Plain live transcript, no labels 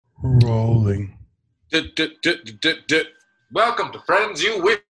Rolling. Welcome to Friends You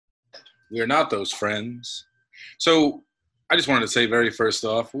With. We're not those friends. So I just wanted to say very first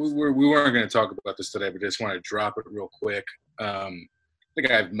off, we weren't going to talk about this today, but I just want to drop it real quick. I think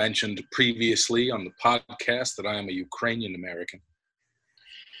I've mentioned previously on the podcast that I am a Ukrainian American.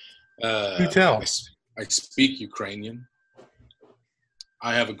 Do tell. I speak Ukrainian.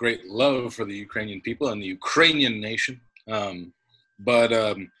 I have a great love for the Ukrainian people and the Ukrainian nation.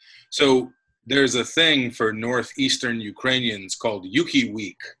 So there's a thing for northeastern Ukrainians called Yuki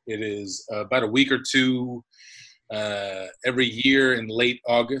Week. It is about a week or two every year in late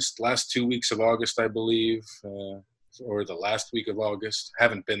August, last 2 weeks of August, I believe, or the last week of August.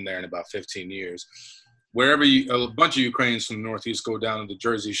 Haven't been there in about 15 years. Wherever a bunch of Ukrainians from the Northeast go down to the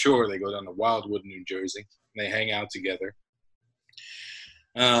Jersey Shore, they go down to Wildwood, New Jersey, and they hang out together.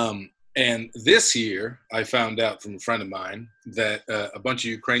 And this year, I found out from a friend of mine that a bunch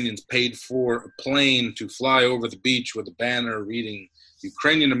of Ukrainians paid for a plane to fly over the beach with a banner reading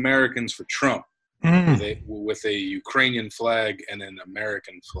Ukrainian Americans for Trump, with a Ukrainian flag and an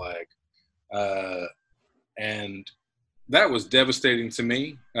American flag. And that was devastating to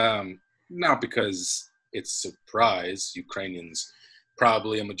me, not because it's a surprise. Ukrainians,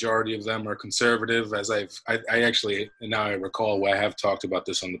 probably a majority of them are conservative, as I actually, now I recall, I have talked about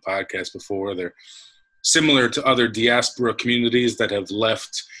this on the podcast before. They're similar to other diaspora communities that have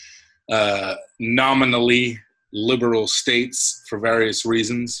left nominally liberal states for various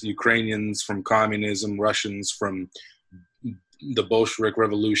reasons. Ukrainians from communism, Russians from the Bolshevik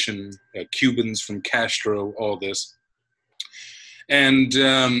Revolution, Cubans from Castro, all this.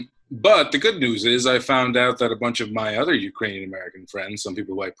 And but the good news is I found out that a bunch of my other Ukrainian American friends, some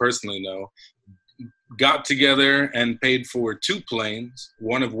people who I personally know, got together and paid for 2 planes,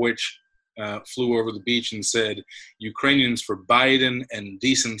 one of which flew over the beach and said, Ukrainians for Biden and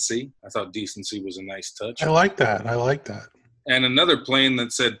decency. I thought decency was a nice touch. I like that. And another plane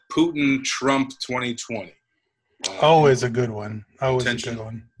that said Putin, Trump 2020. Always a good one.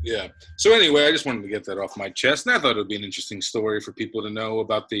 Yeah. So anyway, I just wanted to get that off my chest. And I thought it would be an interesting story for people to know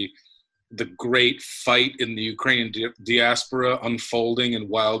about the great fight in the Ukrainian diaspora unfolding in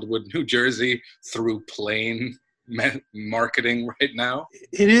Wildwood, New Jersey through plane marketing right now.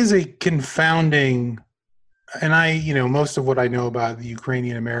 It is a confounding, and most of what I know about the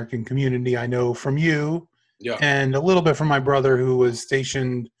Ukrainian American community, I know from you, and a little bit from my brother who was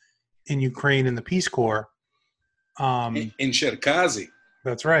stationed in Ukraine in the Peace Corps. In Cherkasy.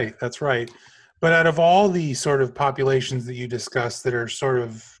 That's right. But out of all the sort of populations that you discussed that are sort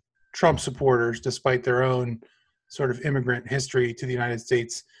of Trump supporters, despite their own sort of immigrant history to the United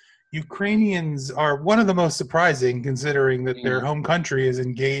States, Ukrainians are one of the most surprising, considering that their home country is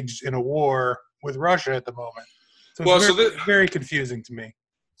engaged in a war with Russia at the moment. So it's very confusing to me.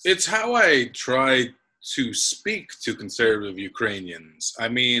 It's how I try to speak to conservative Ukrainians. I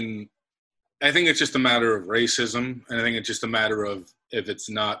mean, I think it's just a matter of racism, and I think it's just a matter of, if it's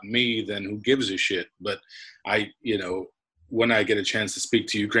not me, then who gives a shit? But when I get a chance to speak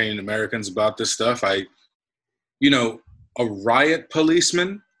to Ukrainian Americans about this stuff, a riot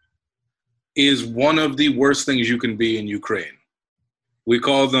policeman is one of the worst things you can be in Ukraine. We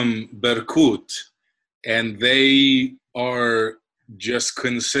call them Berkut, and they are just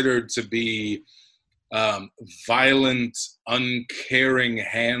considered to be violent, uncaring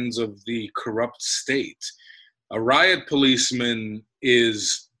hands of the corrupt state. A riot policeman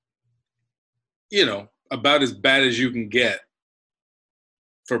is, about as bad as you can get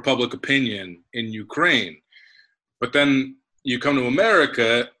for public opinion in Ukraine. But then you come to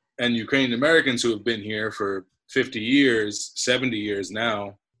America, and Ukrainian Americans who have been here for 50 years, 70 years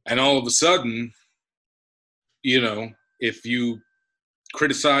now, and all of a sudden, if you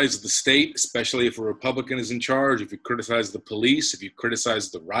criticize the state, especially if a Republican is in charge, if you criticize the police, if you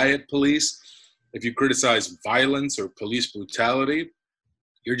criticize the riot police, if you criticize violence or police brutality,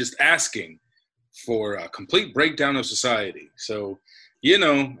 you're just asking for a complete breakdown of society. So,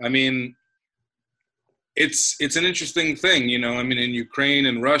 it's an interesting thing, in Ukraine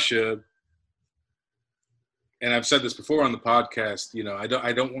and Russia, and I've said this before on the podcast,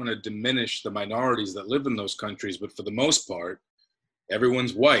 I don't want to diminish the minorities that live in those countries, but for the most part,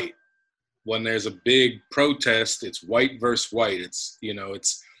 everyone's white. When there's a big protest, it's white versus white. It's the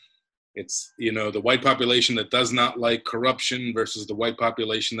white population that does not like corruption versus the white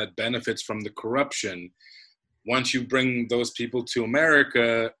population that benefits from the corruption. Once you bring those people to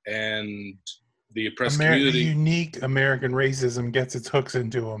America and the oppressed community, unique American racism gets its hooks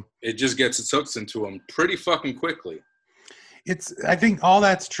into them. It just gets its hooks into them pretty fucking quickly. I think all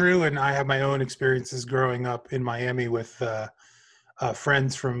that's true, and I have my own experiences growing up in Miami with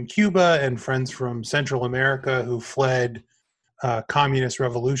friends from Cuba and friends from Central America who fled communist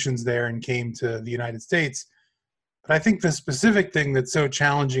revolutions there and came to the United States. But I think the specific thing that's so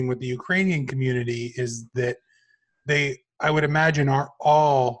challenging with the Ukrainian community is that they, I would imagine, are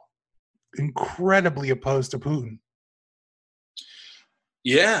all incredibly opposed to Putin.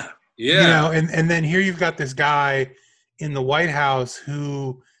 Yeah, You yeah. know, and then here you've got this guy in the White House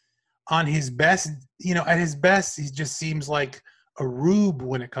who, on his best, you know, at his best, he just seems like a rube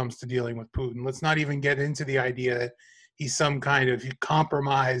when it comes to dealing with Putin. Let's not even get into the idea that he's some kind of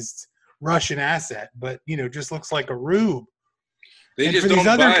compromised Russian asset, but, you know, just looks like a rube. They And just for these don't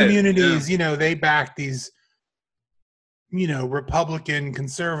other buy it. Yeah. communities, you know, they back these, you know, Republican,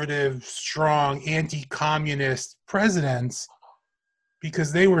 conservative, strong, anti-communist presidents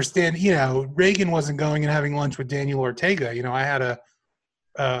because they were you know, Reagan wasn't going and having lunch with Daniel Ortega. You know, I had a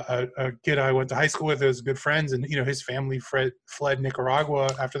kid I went to high school with, was good friends, and, you know, his family fled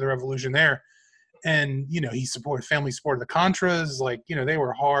Nicaragua after the revolution there. And, you know, family supported the Contras. Like, you know, they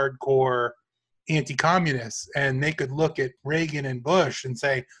were hardcore anti-communists, and they could look at Reagan and Bush and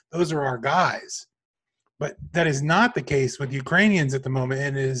say, those are our guys. But that is not the case with Ukrainians at the moment,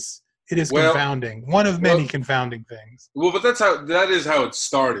 and it is Well, confounding. One of many confounding things. well, but that is how it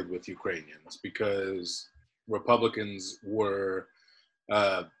started with Ukrainians, because Republicans were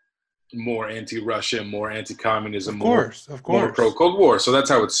more anti-Russia, more anti-communism, Of more course. pro-Cold War. So that's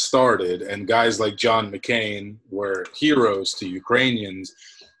how it started. And guys like John McCain were heroes to Ukrainians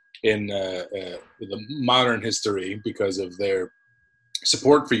in the modern history because of their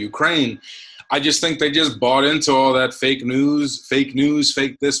support for Ukraine. I just think they just bought into all that fake news, fake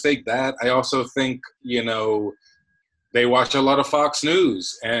this, fake that. I also think, you know, they watch a lot of Fox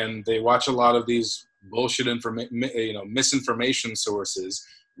News and they watch a lot of these bullshit misinformation sources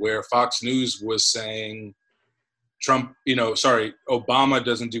where Fox News was saying Obama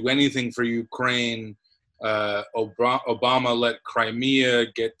doesn't do anything for Ukraine. Obama let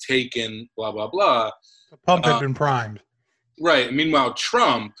Crimea get taken, blah, blah, blah. The pump had been primed. Right. Meanwhile,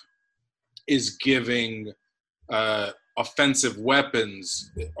 Trump is giving offensive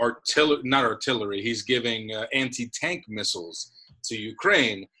weapons, not artillery. He's giving anti-tank missiles to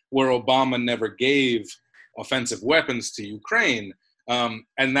Ukraine, where Obama never gave offensive weapons to Ukraine.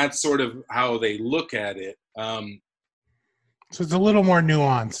 And that's sort of how they look at it. So it's a little more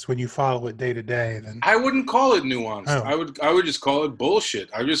nuanced when you follow it day to day. Than I wouldn't call it nuanced. Oh. I would just call it bullshit.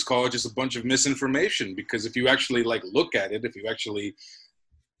 I would just call it just a bunch of misinformation, because if you actually look at it, if you actually,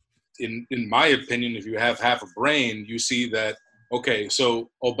 in my opinion, if you have half a brain, you see that, okay, so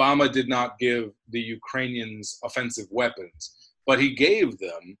Obama did not give the Ukrainians offensive weapons, but he gave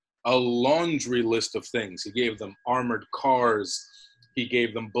them a laundry list of things. He gave them armored cars. He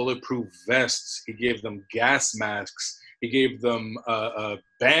gave them bulletproof vests. He gave them gas masks. He gave them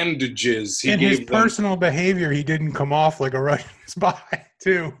bandages. His personal behavior, he didn't come off like a Russian spy,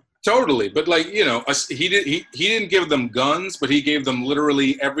 too. Totally, but he didn't give them guns, but he gave them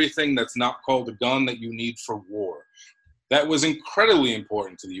literally everything that's not called a gun that you need for war. That was incredibly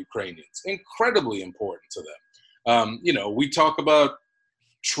important to the Ukrainians. Incredibly important to them. We talk about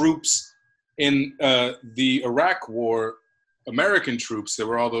troops in the Iraq War. American troops. There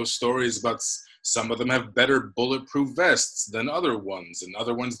were all those stories about some of them have better bulletproof vests than other ones, and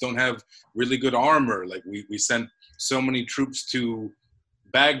other ones don't have really good armor. Like we sent so many troops to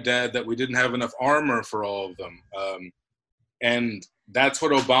Baghdad that we didn't have enough armor for all of them. And that's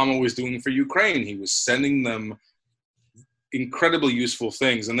what Obama was doing for Ukraine. He was sending them incredibly useful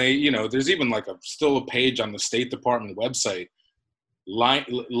things. And they, there's even still a page on the State Department website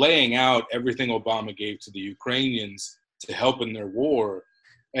laying out everything Obama gave to the Ukrainians to help in their war.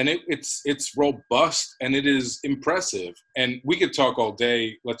 And it's robust and it is impressive. And we could talk all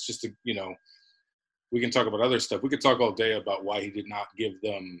day. Let's just, we can talk about other stuff. We could talk all day about why he did not give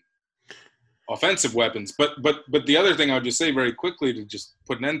them offensive weapons. But the other thing I'll just say very quickly to just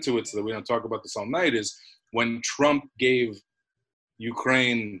put an end to it so that we don't talk about this all night is when Trump gave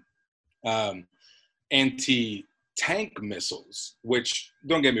Ukraine anti-tank missiles, which,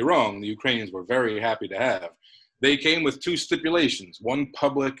 don't get me wrong, the Ukrainians were very happy to have. They came with two stipulations, one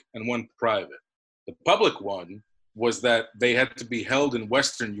public and one private. The public one was that they had to be held in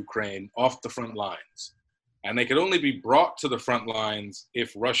Western Ukraine off the front lines. And they could only be brought to the front lines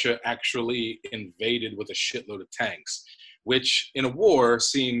if Russia actually invaded with a shitload of tanks, which in a war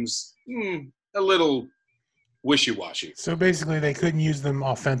seems a little wishy-washy. So basically they couldn't use them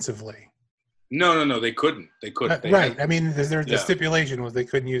offensively. No. They couldn't. They Right. had, I mean, the yeah. stipulation was they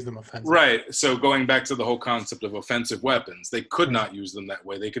couldn't use them offensively. Right. So going back to the whole concept of offensive weapons, they could Right. not use them that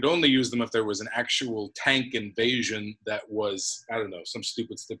way. They could only use them if there was an actual tank invasion that was, I don't know, some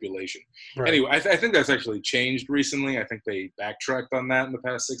stupid stipulation. Right. Anyway, I think that's actually changed recently. I think they backtracked on that in the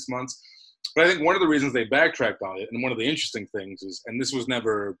past 6 months. But I think one of the reasons they backtracked on it, and one of the interesting things is, and this was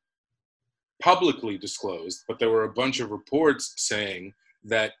never publicly disclosed, but there were a bunch of reports saying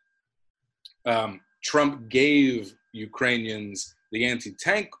that Trump gave Ukrainians the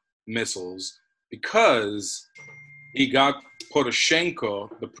anti-tank missiles because he got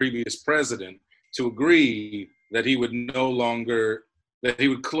Poroshenko, the previous president, to agree that he would that he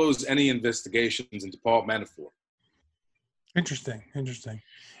would close any investigations into Paul Manafort. Interesting.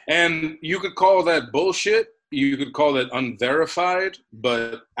 And you could call that bullshit. You could call that unverified.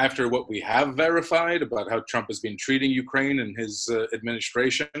 But after what we have verified about how Trump has been treating Ukraine and his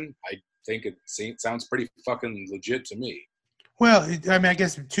administration, I think it sounds pretty fucking legit to me. Well, I mean, I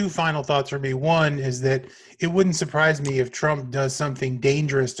guess two final thoughts for me. One is that it wouldn't surprise me if Trump does something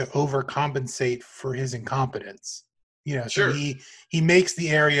dangerous to overcompensate for his incompetence. Sure. So he makes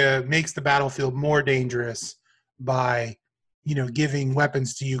the battlefield more dangerous by, giving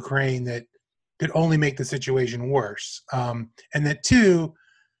weapons to Ukraine that could only make the situation worse. And that two,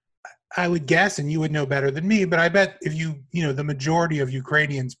 I would guess, and you would know better than me, but I bet if the majority of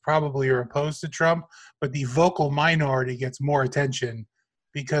Ukrainians probably are opposed to Trump, but the vocal minority gets more attention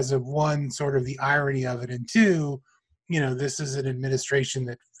because of one, sort of the irony of it, and two, this is an administration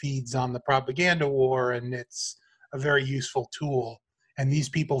that feeds on the propaganda war, and it's a very useful tool. And these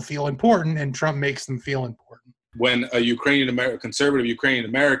people feel important, and Trump makes them feel important. When a conservative Ukrainian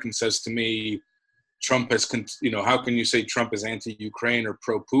American says to me, Trump has, how can you say Trump is anti-Ukraine or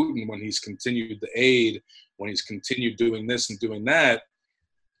pro-Putin when he's continued the aid, when he's continued doing this and doing that?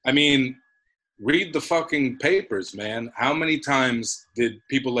 I mean, read the fucking papers, man. How many times did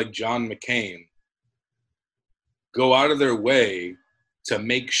people like John McCain go out of their way to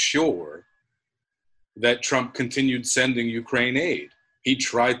make sure that Trump continued sending Ukraine aid? He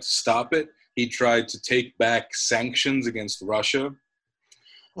tried to stop it. He tried to take back sanctions against Russia.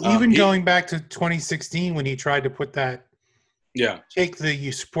 Well, even going back to 2016 when he tried to put take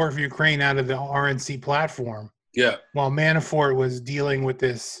the support for Ukraine out of the RNC platform. Yeah. While Manafort was dealing with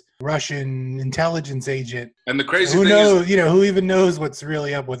this Russian intelligence agent. And the crazy thing is, who even knows what's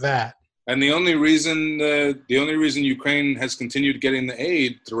really up with that? And the only reason Ukraine has continued getting the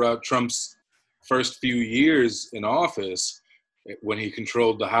aid throughout Trump's first few years in office, when he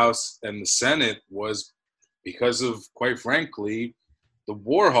controlled the House and the Senate, was because of, quite frankly, the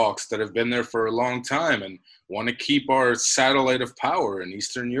war hawks that have been there for a long time and want to keep our satellite of power in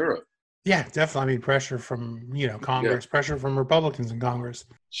Eastern Europe. Yeah, definitely. I mean, pressure from, Congress, pressure from Republicans in Congress.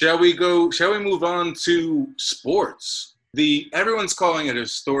 Shall we move on to sports? Everyone's calling it a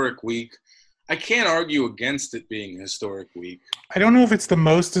historic week. I can't argue against it being a historic week. I don't know if it's the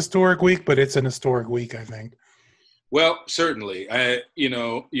most historic week, but it's an historic week, I think. Well, certainly.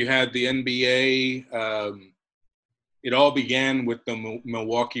 You had the NBA. It all began with the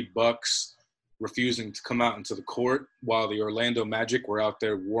Milwaukee Bucks refusing to come out into the court while the Orlando Magic were out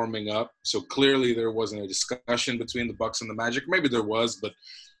there warming up. So clearly there wasn't a discussion between the Bucks and the Magic. Maybe there was, but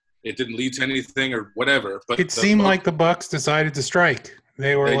it didn't lead to anything or whatever. But it seemed like the Bucks decided to strike.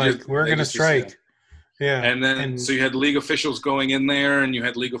 We're going to strike. Yeah. And then so you had league officials going in there, and you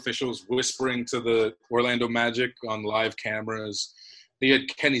had league officials whispering to the Orlando Magic on live cameras. You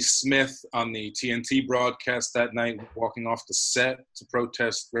had Kenny Smith on the TNT broadcast that night walking off the set to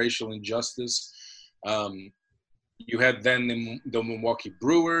protest racial injustice. You had then the Milwaukee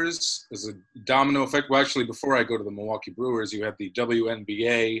Brewers as a domino effect. Well, actually, before I go to the Milwaukee Brewers, you had the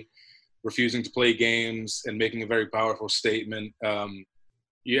WNBA refusing to play games and making a very powerful statement. The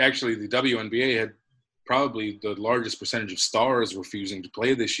WNBA had probably the largest percentage of stars refusing to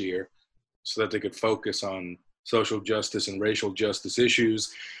play this year so that they could focus on social justice and racial justice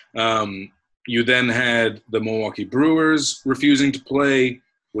issues. You then had the Milwaukee Brewers refusing to play,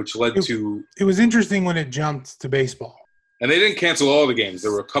 which led to... It was interesting when it jumped to baseball. And they didn't cancel all the games.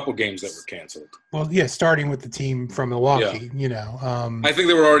 There were a couple games that were canceled. Well, yeah, starting with the team from Milwaukee, I think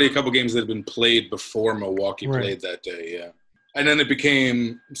there were already a couple games that had been played before Milwaukee played that day, yeah. And then it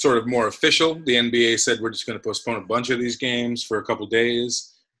became sort of more official. The NBA said, we're just going to postpone a bunch of these games for a couple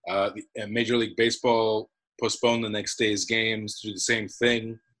days. And Major League Baseball postponed the next day's games to do the same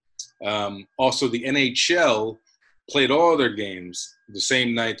thing. Also, the NHL played all their games the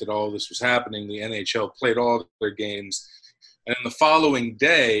same night that all this was happening. The NHL played all their games. And then the following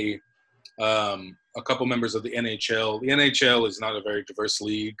day, a couple members of the NHL. The NHL is not a very diverse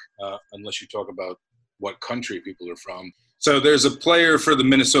league unless you talk about what country people are from. So there's a player for the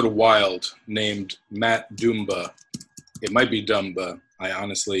Minnesota Wild named Matt Dumba. It might be Dumba. I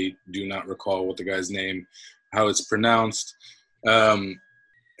honestly do not recall what the guy's name, how it's pronounced.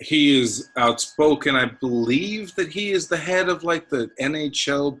 He is outspoken. I believe that he is the head of like the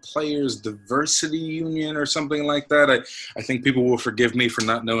NHL Players Diversity Union or something like that. I think people will forgive me for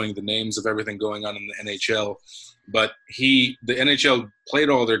not knowing the names of everything going on in the NHL. But the NHL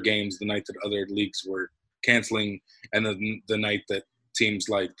played all their games the night that other leagues were canceling, and the night that teams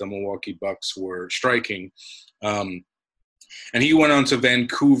like the Milwaukee Bucks were striking. And he went on to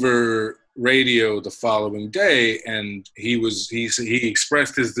Vancouver radio the following day, and he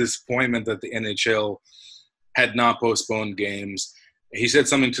expressed his disappointment that the NHL had not postponed games. He said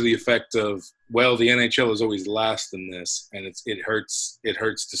something to the effect of, well, the NHL is always last in this, and it hurts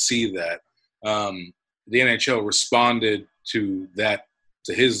to see that. The NHL responded to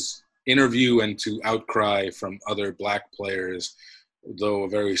his interview and to outcry from other black players, though a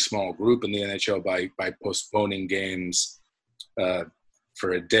very small group in the NHL, by postponing games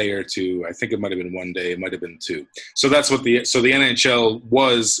for a day or two. I think it might have been one day, it might have been two. So that's what the NHL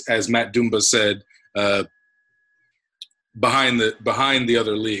was, as Matt Dumba said, behind the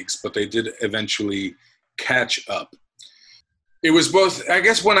other leagues, but they did eventually catch up. It was both, I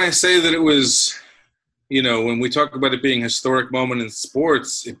guess, when I say that it was, when we talk about it being a historic moment in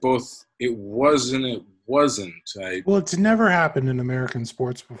sports, it was and it wasn't. Well, it's never happened in American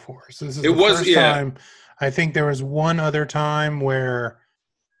sports before. So this is the first time. I think there was one other time where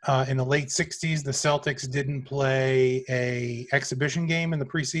in the late 60s, the Celtics didn't play a exhibition game in the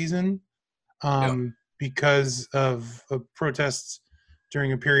preseason because of protests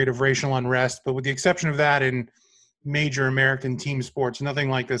during a period of racial unrest. But with the exception of that, in major American team sports, nothing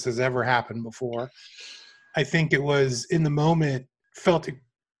like this has ever happened before. I think it was, in the moment, felt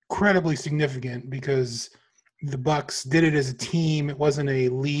incredibly significant because the Bucks did it as a team. It wasn't a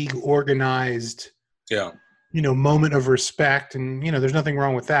league organized moment of respect, and there's nothing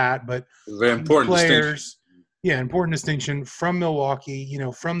wrong with that, but very important players, important distinction from Milwaukee,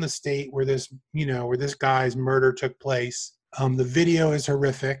 from the state where this guy's murder took place. The video is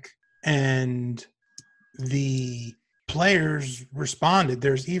horrific, and the players responded.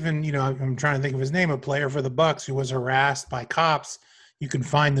 There's even, I'm trying to think of his name, a player for the Bucks who was harassed by cops. You can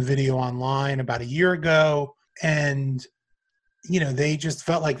find the video online about a year ago, and they just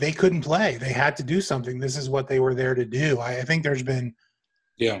felt like they couldn't play. They had to do something. This is what they were there to do. I think there's been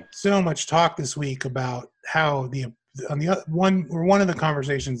so much talk this week about how one of the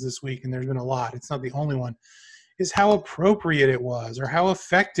conversations this week, and there's been a lot, it's not the only one, is how appropriate it was or how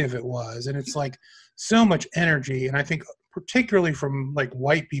effective it was. And it's like so much energy. And I think particularly from like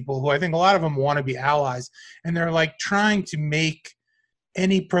white people who I think a lot of them want to be allies, and they're like trying to make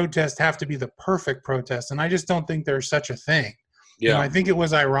any protest have to be the perfect protest. And I just don't think there's such a thing. Yeah. I think it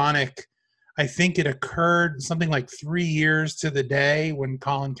was ironic. I think it occurred something like 3 years to the day when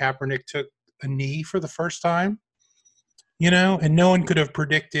Colin Kaepernick took a knee for the first time, and no one could have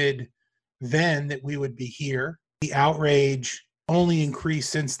predicted then that we would be here. The outrage only increased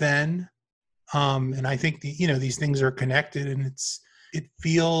since then. And I think these things are connected, and it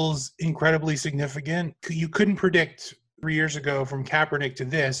feels incredibly significant. You couldn't predict 3 years ago from Kaepernick to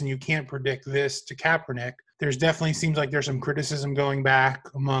this, and you can't predict this to Kaepernick. There's definitely seems like there's some criticism going back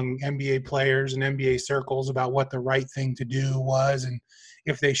among NBA players and NBA circles about what the right thing to do was, and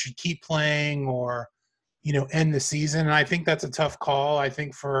if they should keep playing or, end the season. And I think that's a tough call. I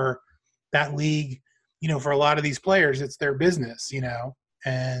think for that league, for a lot of these players, it's their business,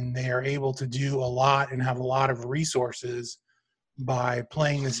 and they are able to do a lot and have a lot of resources by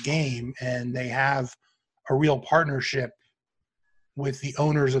playing this game, and they have a real partnership with the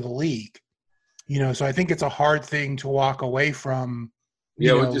owners of the league. So I think it's a hard thing to walk away from,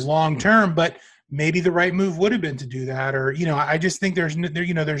 long term, but maybe the right move would have been to do that. Or, I just think there's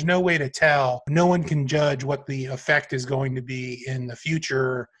no way to tell. No one can judge what the effect is going to be in the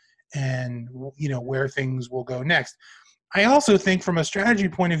future and, where things will go next. I also think from a strategy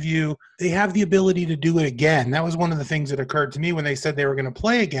point of view, they have the ability to do it again. That was one of the things that occurred to me when they said they were going to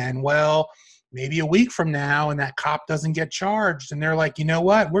play again. Well, maybe a week from now, and that cop doesn't get charged, and they're like, you know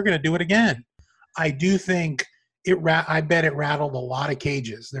what, we're going to do it again. I do think I bet it rattled a lot of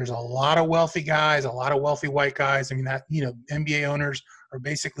cages. There's a lot of wealthy guys, a lot of wealthy white guys. I mean, that, NBA owners are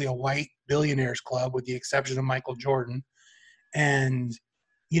basically a white billionaires club with the exception of Michael Jordan. And,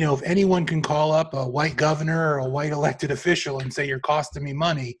 if anyone can call up a white governor or a white elected official and say, you're costing me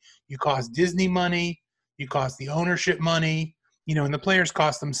money, you cost Disney money, you cost the ownership money, and the players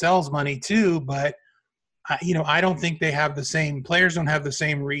cost themselves money too, but I don't think players don't have the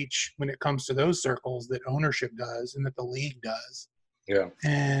same reach when it comes to those circles that ownership does and that the league does. Yeah.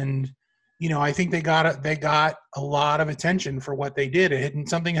 And, I think they got a lot of attention for what they did.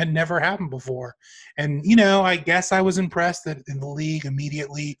 Something had never happened before. And, I guess I was impressed that the league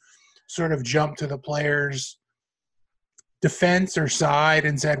immediately sort of jumped to the players' defense or side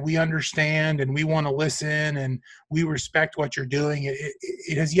and said, we understand and we want to listen and we respect what you're doing.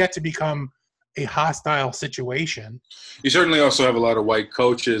 It has yet to become a hostile situation. You certainly also have a lot of white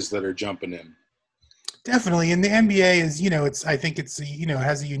coaches that are jumping in. Definitely. And the NBA is, I think it's,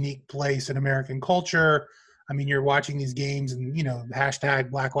 has a unique place in American culture. I mean, you're watching these games and,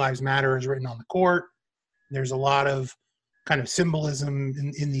 hashtag Black Lives Matter is written on the court. There's a lot of kind of symbolism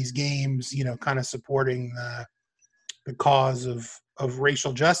in these games, kind of supporting the cause of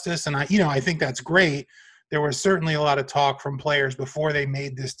racial justice. And I think that's great. There was certainly a lot of talk from players before they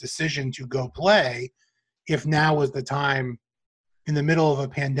made this decision to go play, if now was the time in the middle of a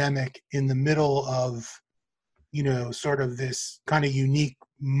pandemic, in the middle of, sort of this kind of unique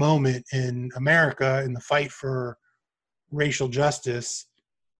moment in America in the fight for racial justice,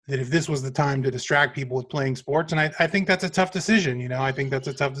 that if this was the time to distract people with playing sports. And I think that's a tough decision. I think that's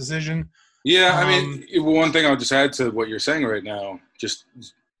a tough decision. Yeah, I mean, one thing I'll just add to what you're saying right now, just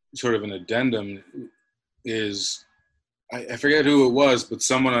sort of an addendum, is I forget who it was, but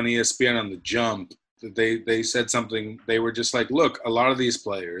someone on ESPN on The Jump, they said something. They were just like, look, a lot of these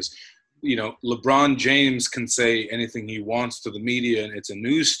players, LeBron James can say anything he wants to the media and it's a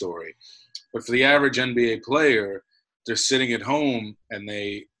news story. But for the average NBA player, they're sitting at home and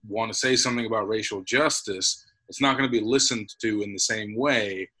they want to say something about racial justice. It's not going to be listened to in the same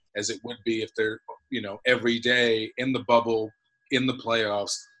way as it would be if they're, every day in the bubble, in the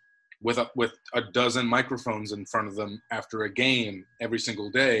playoffs, with a dozen microphones in front of them after a game every single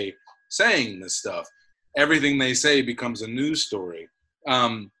day saying this stuff. Everything they say becomes a news story.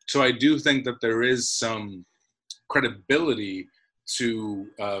 So I do think that there is some credibility to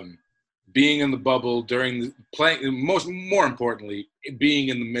being in the bubble during the play, more importantly, being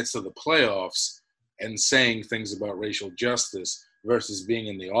in the midst of the playoffs and saying things about racial justice versus being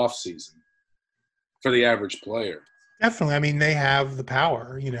in the off season for the average player. Definitely. I mean, they have the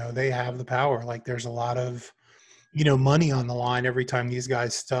power, they have the power. Like there's a lot of, money on the line every time these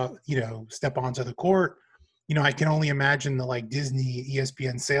guys step onto the court. I can only imagine the like Disney,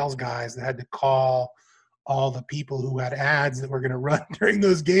 ESPN sales guys that had to call all the people who had ads that were going to run during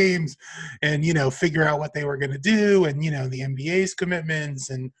those games and, figure out what they were going to do. And, the NBA's commitments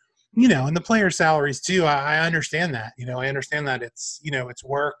and, and the player salaries too. I understand that, I understand that it's, it's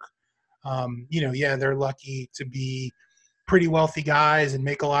work. They're lucky to be pretty wealthy guys and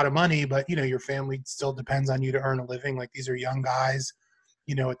make a lot of money, but, your family still depends on you to earn a living. Like these are young guys,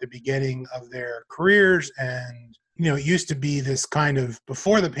 at the beginning of their careers. And, it used to be this kind of,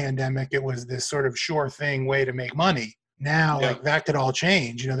 before the pandemic, it was this sort of sure thing way to make money. Now, like that could all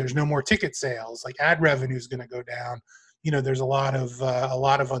change. There's no more ticket sales, like ad revenue is going to go down. There's a lot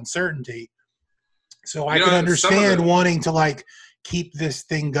of uncertainty. So I can understand wanting to like keep this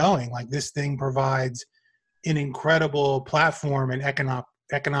thing going. Like this thing provides an incredible platform and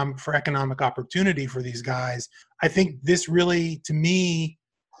economic opportunity for these guys. I think this really, to me,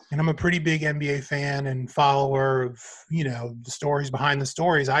 and I'm a pretty big NBA fan and follower of, the stories behind the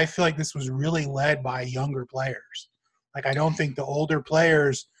stories. I feel like this was really led by younger players. Like, I don't think the older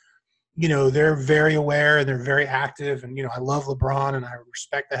players, they're very aware and they're very active. And, I love LeBron and I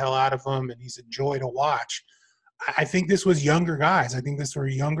respect the hell out of him and he's a joy to watch. I think this was younger guys. I think this were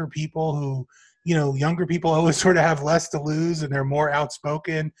younger people who, younger people always sort of have less to lose and they're more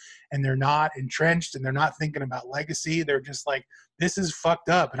outspoken and they're not entrenched and they're not thinking about legacy. They're just like, this is fucked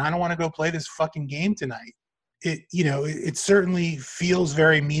up and I don't want to go play this fucking game tonight. It certainly feels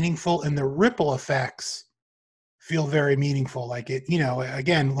very meaningful and the ripple effects feel very meaningful. Like it,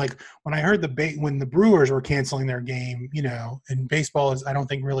 again, like when I heard when the Brewers were canceling their game, and baseball is, I don't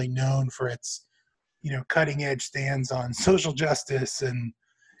think, really known for its, cutting edge stands on social justice and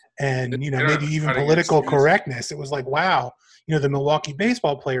maybe even political correctness. It was like, wow, the Milwaukee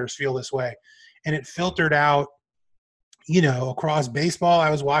baseball players feel this way. And it filtered out, across baseball.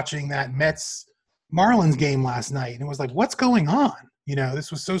 I was watching that Mets Marlins game last night and it was like, what's going on?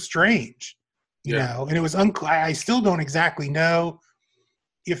 This was so strange, and it was I still don't exactly know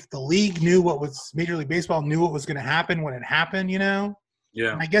if the league knew Major League Baseball knew what was going to happen when it happened,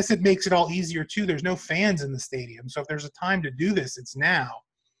 Yeah. And I guess it makes it all easier too. There's no fans in the stadium. So if there's a time to do this, it's now.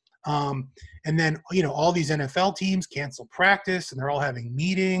 And then, all these NFL teams cancel practice and they're all having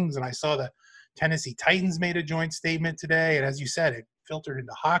meetings. And I saw the Tennessee Titans made a joint statement today. And as you said, it filtered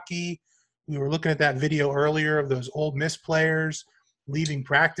into hockey, we were looking at that video earlier of those Ole Miss players leaving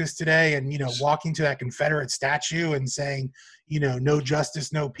practice today and, walking to that Confederate statue and saying, no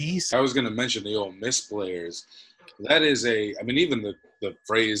justice, no peace. I was going to mention the Ole Miss players. That is even the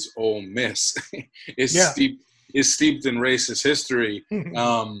phrase Ole Miss is steeped in racist history.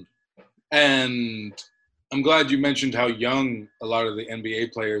 And I'm glad you mentioned how young a lot of the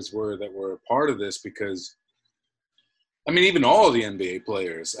NBA players were that were a part of this, because even all of the NBA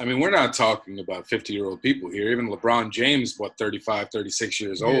players, we're not talking about 50-year-old people here. Even LeBron James, 35, 36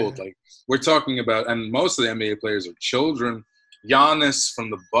 years old. Like, we're talking about, and most of the NBA players are children. Giannis from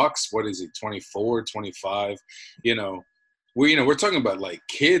the Bucks, what is he, 24, 25? We're talking about like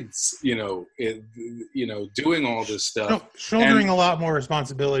kids, doing all this stuff. Shouldering a lot more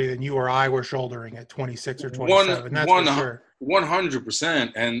responsibility than you or I were shouldering at 26 or 27. That's for sure.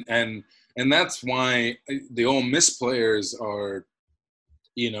 100%. And that's why the Ole Miss players are,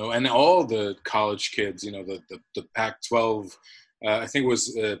 and all the college kids, the Pac-12, I think it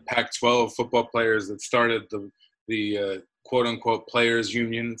was Pac-12 football players that started the quote-unquote players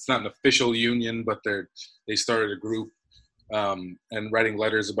union. It's not an official union, but they started a group and writing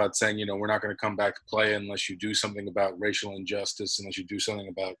letters about saying, we're not going to come back to play unless you do something about racial injustice, unless you do something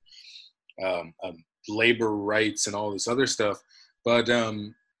about labor rights and all this other stuff. But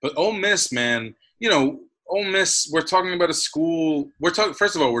Ole Miss, man, Ole Miss, we're talking about a school.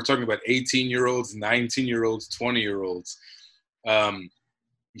 First of all, we're talking about 18-year-olds, 19-year-olds, 20-year-olds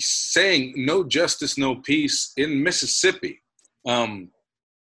saying no justice, no peace in Mississippi. And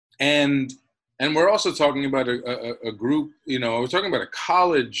we're also talking about a group, we're talking about a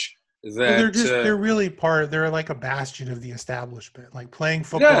college that they're really they're like a bastion of the establishment, like playing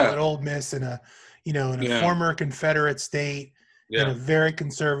football at Ole Miss in a former Confederate state, in a very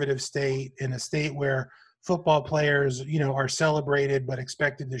conservative state, in a state where football players, are celebrated but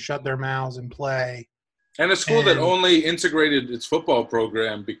expected to shut their mouths and play. And a school that only integrated its football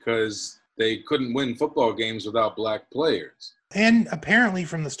program because they couldn't win football games without black players. And apparently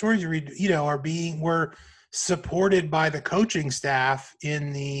from the stories you read, were supported by the coaching staff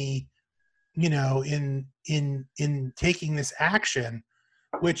in the, in taking this action,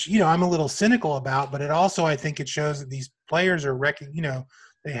 which, I'm a little cynical about, but it also, I think it shows that these players are,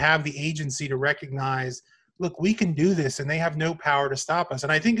 they have the agency to recognize, look, we can do this and they have no power to stop us.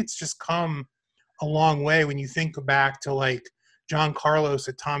 And I think it's just come a long way when you think back to like John Carlos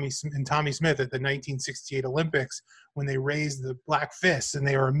and Tommy Smith at the 1968 Olympics, when they raised the black fists and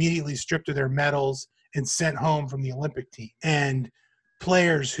they were immediately stripped of their medals and sent home from the Olympic team. And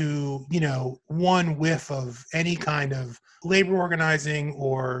players who, one whiff of any kind of labor organizing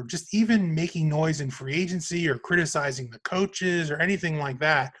or just even making noise in free agency or criticizing the coaches or anything like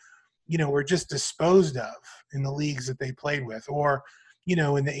that, were just disposed of in the leagues that they played with. Or, in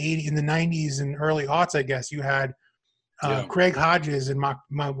the 90s and early aughts, I guess, you had Craig Hodges and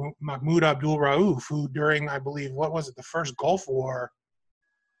Mahmoud Abdul Rauf, who during, I believe, what was it, the first Gulf War,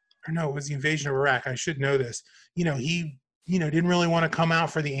 or no, it was the invasion of Iraq. I should know this. He, didn't really want to come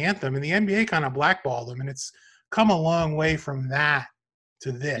out for the anthem, and the NBA kind of blackballed him, and it's come a long way from that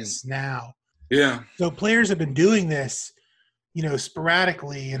to this now. Yeah. So players have been doing this,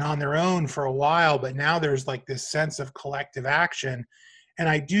 sporadically and on their own for a while, but now there's like this sense of collective action. And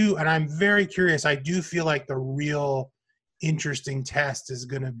I'm very curious. I do feel like the real interesting test is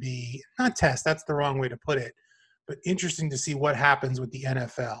going to be, not test, that's the wrong way to put it, but interesting to see what happens with the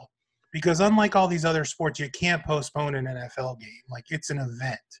NFL. Because unlike all these other sports, you can't postpone an NFL game. Like, it's an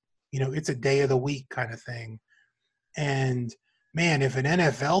event, it's a day of the week kind of thing. And man, if an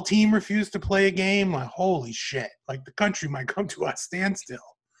NFL team refused to play a game, like, holy shit, like the country might come to a standstill.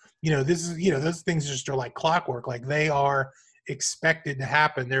 This is, those things just are like clockwork. Like, they are expected to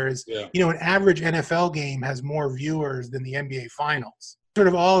happen. There is, an average NFL game has more viewers than the NBA finals. Sort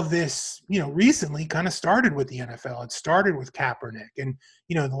of all of this, recently kind of started with the NFL. It started with Kaepernick. And,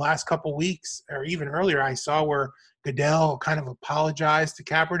 the last couple weeks or even earlier, I saw where Goodell kind of apologized to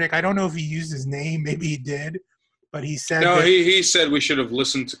Kaepernick. I don't know if he used his name. Maybe he did. But he said he said we should have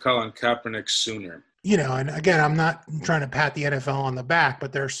listened to Colin Kaepernick sooner. And again, I'm not trying to pat the NFL on the back,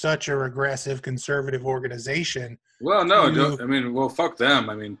 but they're such a regressive, conservative organization. Well, no, fuck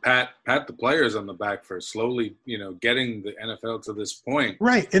them. Pat the players on the back for slowly, getting the NFL to this point.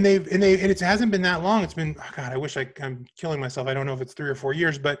 Right, and it hasn't been that long. It's been, oh God, I wish I'm killing myself. I don't know if it's 3 or 4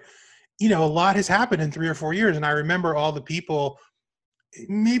 years, but a lot has happened in 3 or 4 years, and I remember all the people,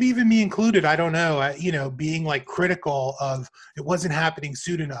 maybe even me included, I don't know, being like critical of it wasn't happening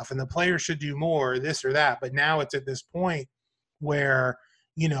soon enough and the players should do more, this or that. But now it's at this point where,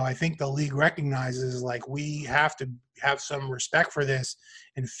 I think the league recognizes like we have to have some respect for this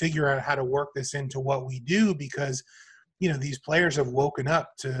and figure out how to work this into what we do, because these players have woken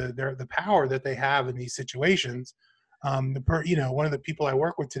up to the power that they have in these situations. One of the people I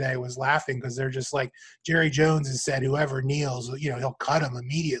work with today was laughing because they're just like, Jerry Jones has said whoever kneels, he'll cut him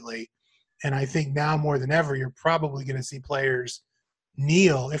immediately. And I think now more than ever, you're probably going to see players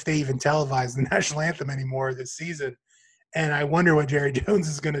kneel if they even televise the national anthem anymore this season. And I wonder what Jerry Jones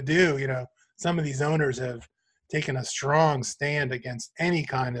is going to do. Some of these owners have taken a strong stand against any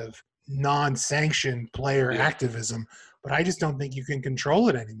kind of non-sanctioned player activism, but I just don't think you can control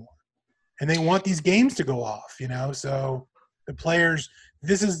it anymore. And they want these games to go off, so the players,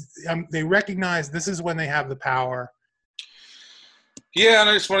 they recognize this is when they have the power. Yeah, and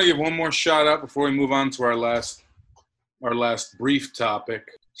I just want to give one more shout out before we move on to our last brief topic.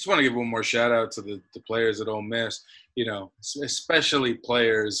 Just want to give one more shout out to the players at Ole Miss, especially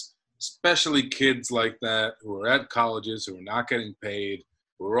players, especially kids like that who are at colleges, who are not getting paid,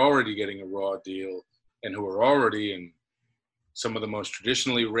 who are already getting a raw deal, and who are already in some of the most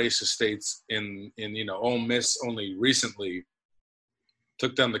traditionally racist states in Ole Miss only recently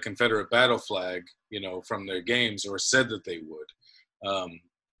took down the Confederate battle flag, from their games, or said that they would.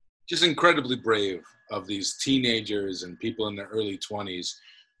 Just incredibly brave of these teenagers and people in their early 20s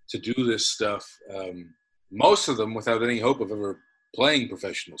to do this stuff, most of them without any hope of ever playing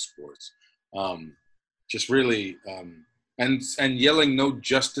professional sports. Just really, and yelling "No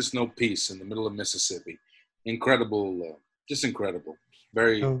justice, no peace" in the middle of Mississippi. Incredible, just incredible.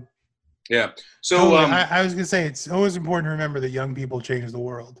 Very, yeah. So totally. I was going to say, it's always important to remember that young people change the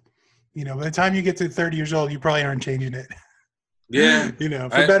world. By the time you get to 30 years old, you probably aren't changing it. Yeah.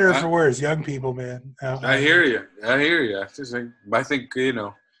 For better or for worse, young people, man. I hear you. I think,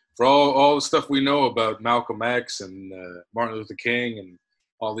 for all the stuff we know about Malcolm X and Martin Luther King and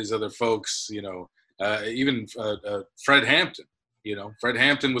all these other folks, even Fred Hampton, Fred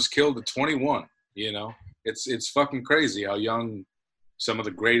Hampton was killed at 21, It's fucking crazy how young some of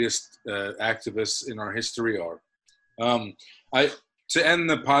the greatest activists in our history are. To end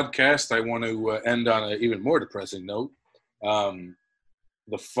the podcast, I want to end on an even more depressing note.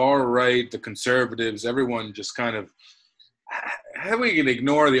 The far right, the conservatives, everyone just kind of, we can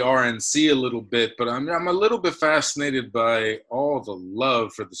ignore the RNC a little bit, but I'm a little bit fascinated by all the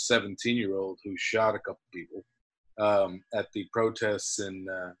love for the 17-year-old who shot a couple people at the protests in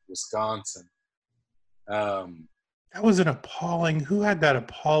Wisconsin. That was an appalling. Who had that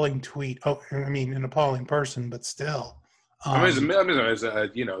appalling tweet? Oh, I mean, an appalling person, but still. There's a million of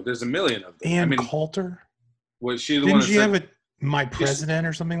them. Ann Coulter. Was she the Didn't one that she said, have my president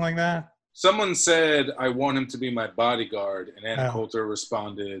or something like that? Someone said, "I want him to be my bodyguard," and Ann Coulter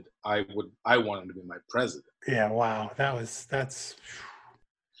responded, "I want him to be my president." Yeah, wow, that's.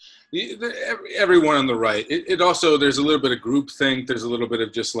 Everyone on the right. It also, there's a little bit of groupthink. There's a little bit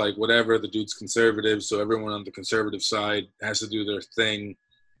of just like whatever. The dude's conservative, so everyone on the conservative side has to do their thing.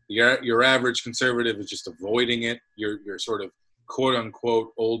 Your average conservative is just avoiding it. Your sort of quote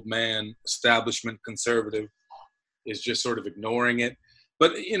unquote old man establishment conservative is just sort of ignoring it.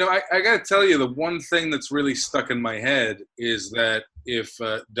 But I got to tell you, the one thing that's really stuck in my head is that if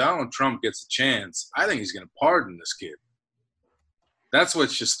Donald Trump gets a chance, I think he's going to pardon this kid. That's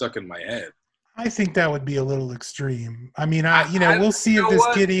what's just stuck in my head. I think that would be a little extreme. I mean, we'll see if this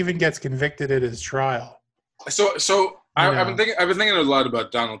kid even gets convicted at his trial. I've been thinking a lot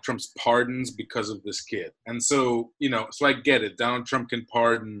about Donald Trump's pardons because of this kid, and so I get it. Donald Trump can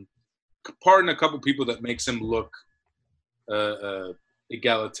pardon a couple people that makes him look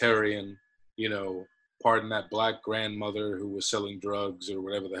egalitarian. Pardon that black grandmother who was selling drugs or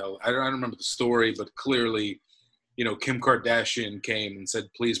whatever the hell. I don't remember the story, but clearly, Kim Kardashian came and said,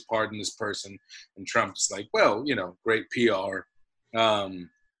 "Please pardon this person," and Trump's like, "Well, great PR."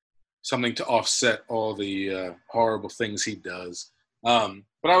 Something to offset all the horrible things he does. But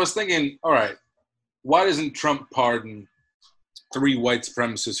I was thinking, all right, why doesn't Trump pardon 3 white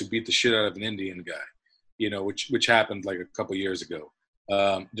supremacists who beat the shit out of an Indian guy, which happened like a couple years ago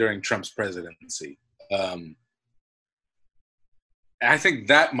during Trump's presidency? I think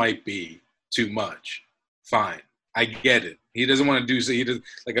that might be too much. Fine. I get it. He doesn't want to do so. He does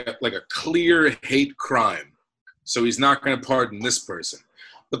like a clear hate crime. So he's not going to pardon this person.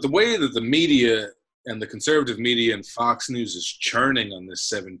 But the way that the media and the conservative media and Fox News is churning on this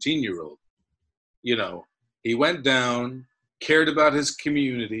 17-year-old, he went down, cared about his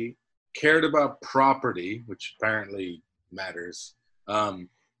community, cared about property, which apparently matters,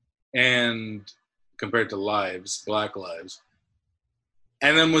 and compared to lives, black lives,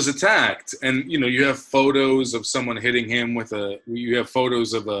 and then was attacked. And you have photos of someone hitting him with you have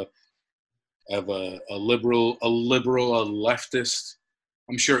photos of a liberal, a leftist,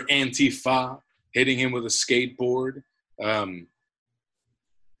 I'm sure Antifa, hitting him with a skateboard.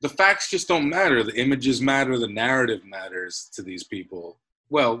 The facts just don't matter. The images matter. The narrative matters to these people.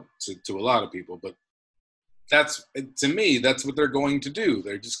 Well, to a lot of people, but to me, that's what they're going to do.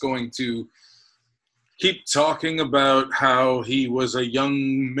 They're just going to keep talking about how he was a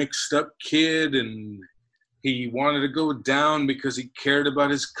young, mixed up kid and he wanted to go down because he cared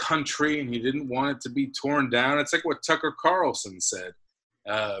about his country and he didn't want it to be torn down. It's like what Tucker Carlson said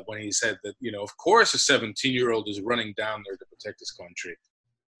when he said that, of course a 17-year-old is running down there to protect his country.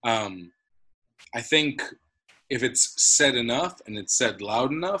 I think if it's said enough and it's said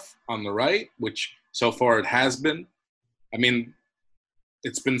loud enough on the right, which so far it has been, I mean,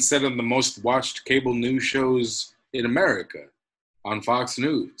 it's been said on the most watched cable news shows in America on Fox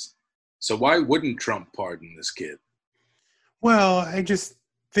News. So why wouldn't Trump pardon this kid? Well, I just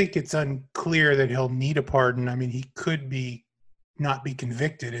think it's unclear that he'll need a pardon. I mean, he could not be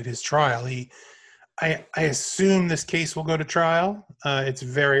convicted at his trial. I assume this case will go to trial. It's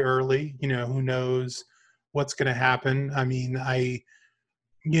very early. Who knows what's going to happen? I mean,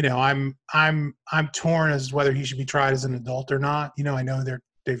 I'm torn as to whether he should be tried as an adult or not. I know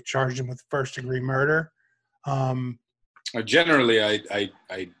they've charged him with first-degree murder. Generally, I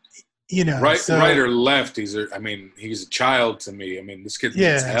right or left. He's a child to me. I mean, this kid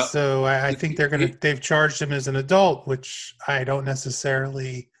needs help. So I think they've charged him as an adult, which I don't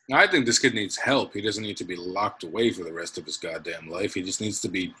necessarily. I think this kid needs help. He doesn't need to be locked away for the rest of his goddamn life. He just needs to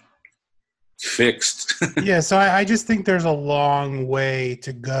be fixed. Yeah, so I just think there's a long way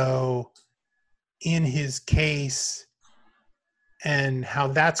to go in his case and how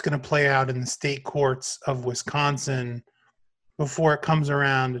that's going to play out in the state courts of Wisconsin before it comes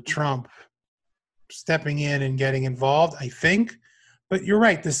around to Trump stepping in and getting involved, I think. But you're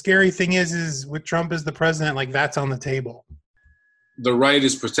right. The scary thing is with Trump as the president, like that's on the table. The right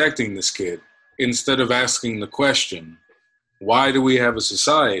is protecting this kid instead of asking the question, why do we have a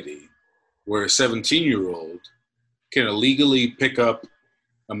society where a 17-year-old can illegally pick up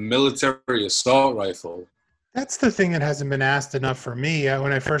a military assault rifle? That's the thing that hasn't been asked enough for me.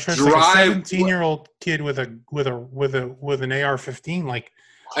 When I first heard, like a 17-year-old kid with an AR-15, like,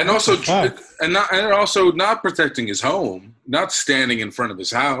 and also not protecting his home, not standing in front of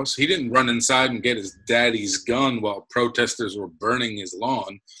his house. He didn't run inside and get his daddy's gun while protesters were burning his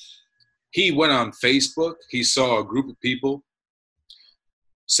lawn. He went on Facebook. He saw a group of people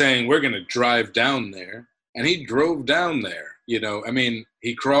saying, we're going to drive down there. And he drove down there.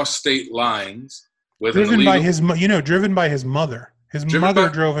 He crossed state lines. Driven by his mother. His mother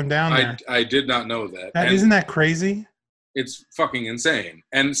drove him down there. I did not know that. Isn't that crazy? It's fucking insane.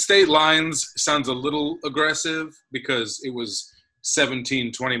 And state lines sounds a little aggressive because it was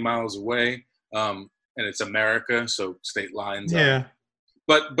 17, 20 miles away. And it's America, so state lines. Yeah.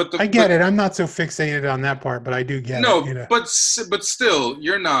 But I get it. I'm not so fixated on that part, but I do get it. No, but still,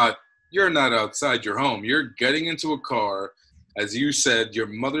 you're not outside your home. You're getting into a car, as you said. Your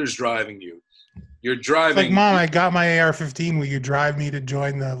mother's driving you. You're driving. It's like, Mom, I got my AR-15. Will you drive me to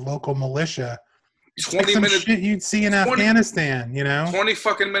join the local militia? 20 minutes. Shit you'd see in Afghanistan, 20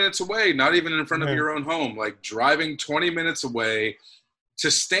 fucking minutes away, not even in front of your own home. Like driving 20 minutes away to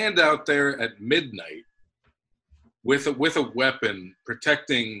stand out there at midnight with a weapon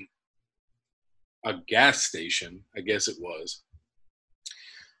protecting a gas station, I guess it was.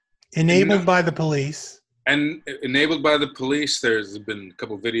 Enabled by the police. And enabled by the police. There's been a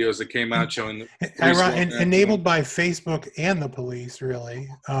couple of videos that came out showing enabled by Facebook and the police, really.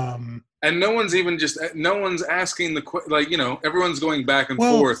 And no one's asking everyone's going back and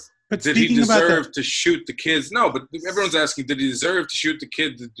forth. But did he deserve to shoot the kids? No, but everyone's asking, did he deserve to shoot the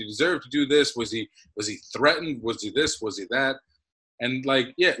kid? Did he deserve to do this? Was he threatened? Was he this? Was he that? And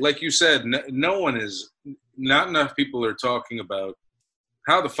like you said, not enough people are talking about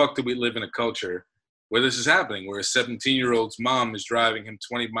how the fuck do we live in a culture where this is happening, where a 17-year-old's mom is driving him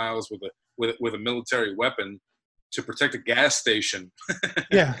 20 miles with a military weapon to protect a gas station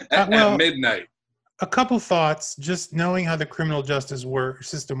at midnight. A couple thoughts, just knowing how the criminal justice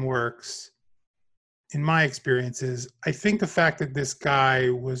system works, in my experiences, I think the fact that this guy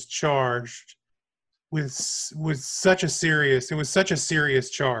was charged with such a serious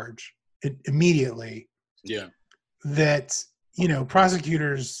charge immediately. Yeah. That,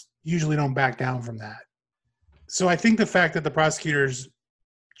 prosecutors usually don't back down from that. So I think the fact that the prosecutors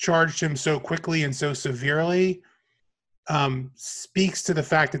charged him so quickly and so severely speaks to the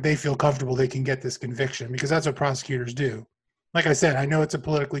fact that they feel comfortable they can get this conviction, because that's what prosecutors do. like I said, I know it's a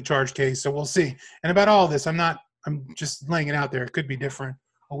politically charged case, so we'll see. And about all this, I'm just laying it out there. It could be different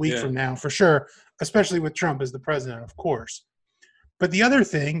a week from now for sure, especially with Trump as the president, of course. But the other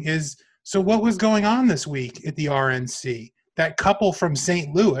thing is, so what was going on this week at the RNC? That couple from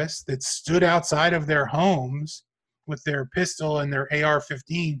St. Louis that stood outside of their homes with their pistol and their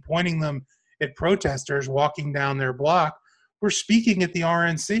AR-15, pointing them at protesters walking down their block, were speaking at the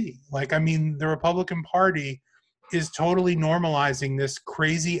RNC. Like, I mean, the Republican Party is totally normalizing this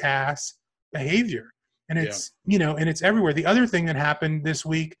crazy ass behavior. And it's, and it's everywhere. The other thing that happened this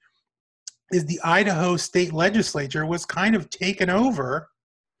week is the Idaho state legislature was kind of taken over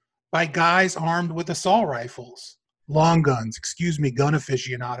by guys armed with assault rifles, long guns. Excuse me, gun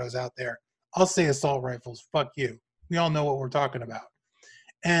aficionados out there. I'll say assault rifles. Fuck you. We all know what we're talking about.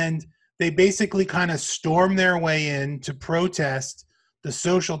 And they basically kind of stormed their way in to protest the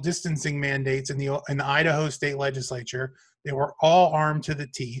social distancing mandates in the Idaho state legislature. They were all armed to the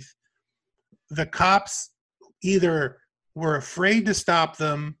teeth. The cops either were afraid to stop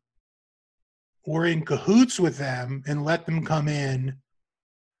them, were in cahoots with them and let them come in,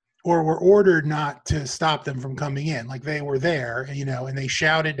 or were ordered not to stop them from coming in. Like, they were there, and they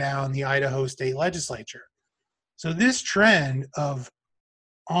shouted down the Idaho state legislature. So this trend of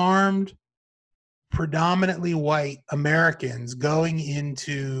armed, predominantly white Americans going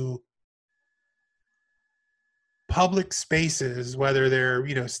into public spaces, whether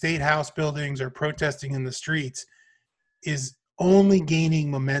they're, state house buildings or protesting in the streets, is only gaining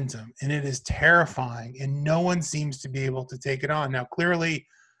momentum, and it is terrifying, and no one seems to be able to take it on. Now, clearly,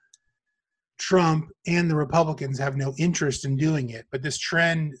 Trump and the Republicans have no interest in doing it, but this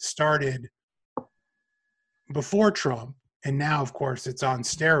trend started before Trump, and now, of course, it's on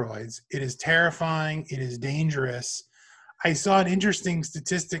steroids. It is terrifying. It is dangerous. I saw an interesting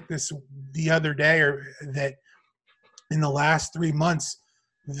statistic the other day, that in the last 3 months,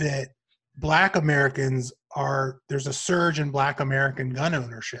 that Black Americans there's a surge in Black American gun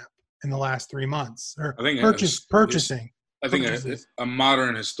ownership in the last 3 months, or purchasing. I think a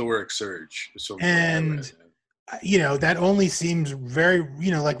modern historic surge. And that only seems very,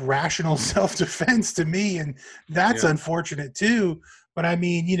 like rational self-defense to me. And that's unfortunate too. But I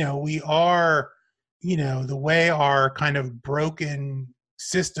mean, we are, the way our kind of broken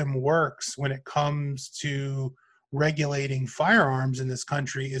system works when it comes to regulating firearms in this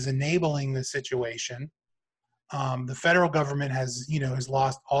country is enabling the situation. The federal government has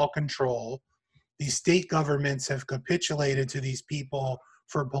lost all control. These state governments have capitulated to these people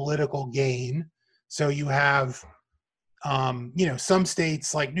for political gain. So you have, some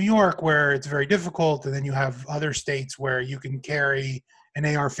states like New York where it's very difficult, and then you have other states where you can carry an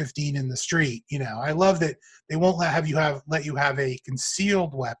AR-15 in the street. I love that they won't let you have a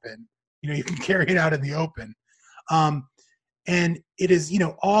concealed weapon. You can carry it out in the open. And it is,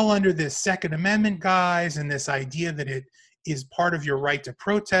 all under this Second Amendment guise, and this idea that it is part of your right to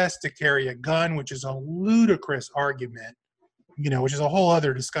protest, to carry a gun, which is a ludicrous argument, which is a whole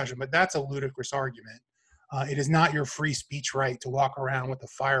other discussion, but that's a ludicrous argument. It is not your free speech right to walk around with a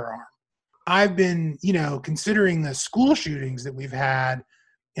firearm. I've been, considering the school shootings that we've had,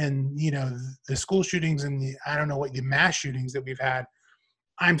 and, the school shootings and the mass shootings that we've had.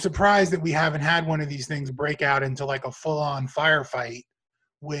 I'm surprised that we haven't had one of these things break out into like a full-on firefight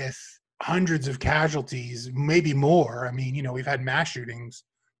with hundreds of casualties, maybe more. I mean, we've had mass shootings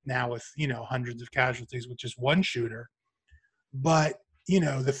now with, hundreds of casualties with just one shooter. But,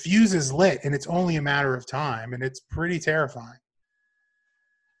 the fuse is lit, and it's only a matter of time, and it's pretty terrifying.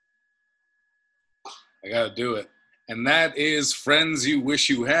 I got to do it. And that is Friends You Wish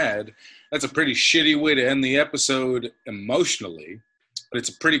You Had. That's a pretty shitty way to end the episode emotionally, but it's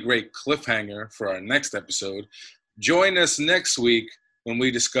a pretty great cliffhanger for our next episode. Join us next week when we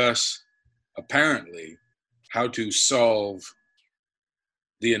discuss, apparently, how to solve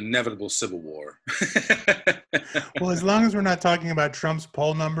the inevitable civil war. Well, as long as we're not talking about Trump's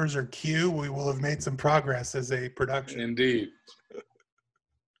poll numbers or Q, we will have made some progress as a production. Indeed.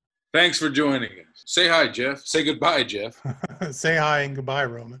 Thanks for joining us. Say hi, Jeff. Say goodbye, Jeff. Say hi and goodbye,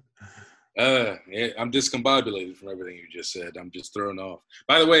 Roman. I'm discombobulated from everything you just said. I'm just thrown off.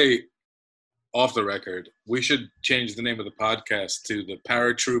 By the way, off the record, we should change the name of the podcast to The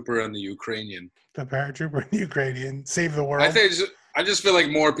Paratrooper and the Ukrainian. The Paratrooper and the Ukrainian. Save the world. I just feel like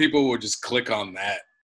more people would just click on that